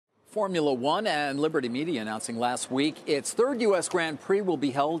Formula One and Liberty Media announcing last week its third U.S. Grand Prix will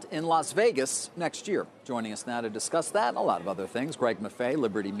be held in Las Vegas next year. Joining us now to discuss that and a lot of other things, Greg Maffei,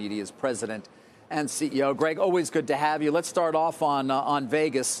 Liberty Media's president and CEO. Greg, always good to have you. Let's start off on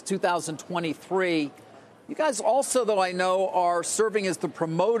Vegas 2023. You guys also, though, I know, are serving as the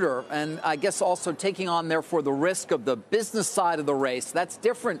promoter and I guess also taking on, therefore, the risk of the business side of the race. That's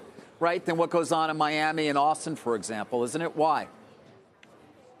different, right, than what goes on in Miami and Austin, for example, isn't it? Why?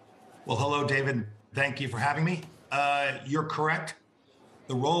 Well, hello, David. Thank you for having me. You're correct.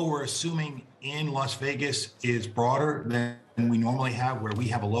 The role we're assuming in Las Vegas is broader than we normally have, where we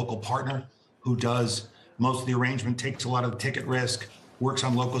have a local partner who does most of the arrangement, takes a lot of the ticket risk, works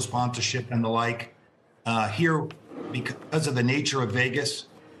on local sponsorship and the like. Here, because of the nature of Vegas,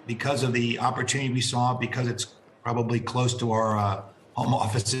 because of the opportunity we saw, because it's probably close to our home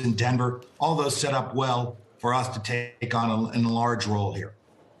office in Denver, all those set up well for us to take on a large role here.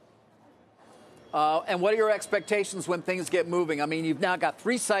 And what are your expectations when things get moving? I mean, you've now got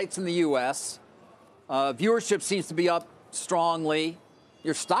 3 sites in the U.S. Viewership seems to be up strongly.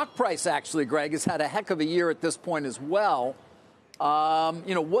 Your stock price, actually, Greg, has had a heck of a year at this point as well.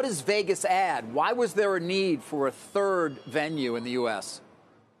 What does Vegas add? Why was there a need for a third venue in the U.S.?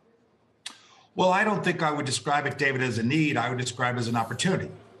 Well, I don't think I would describe it, David, as a need. I would describe it as an opportunity.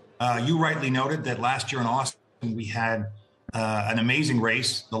 You rightly noted that last year in Austin, we had an amazing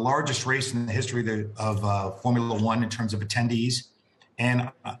race, the largest race in the history of Formula One in terms of attendees,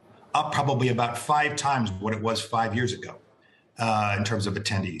 and up probably about 5 times what it was 5 years ago in terms of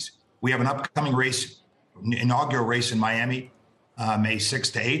attendees. We have an upcoming race, inaugural race in Miami, May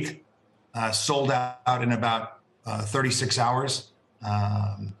 6th to 8th, sold out in about 36 hours.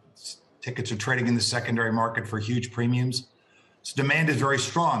 Tickets are trading in the secondary market for huge premiums. So demand is very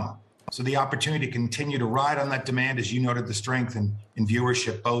strong. So the opportunity to continue to ride on that demand, as you noted, the strength in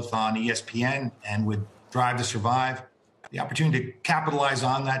viewership, both on ESPN and with Drive to Survive, the opportunity to capitalize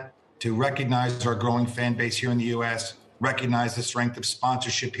on that, to recognize our growing fan base here in the U.S., recognize the strength of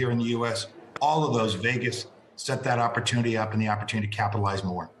sponsorship here in the U.S., all of those, Vegas set that opportunity up and the opportunity to capitalize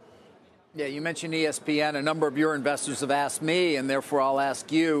more. Yeah, you mentioned ESPN. A number of your investors have asked me, and therefore I'll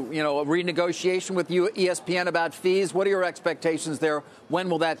ask you, a renegotiation with you, ESPN, about fees. What are your expectations there? When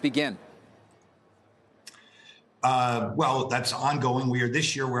will that begin? Well, that's ongoing.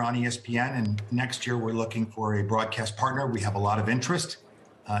 This year we're on ESPN, and next year we're looking for a broadcast partner. We have a lot of interest.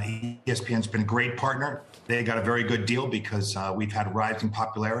 ESPN's been a great partner. They got a very good deal because we've had rising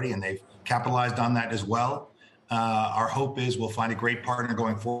popularity, and they've capitalized on that as well. Our hope is we'll find a great partner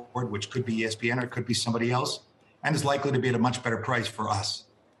going forward, which could be ESPN or it could be somebody else, and is likely to be at a much better price for us.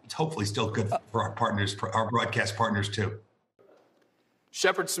 It's hopefully still good for our partners, for our broadcast partners too.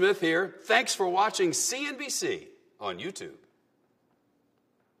 Shepard Smith here. Thanks for watching CNBC on YouTube.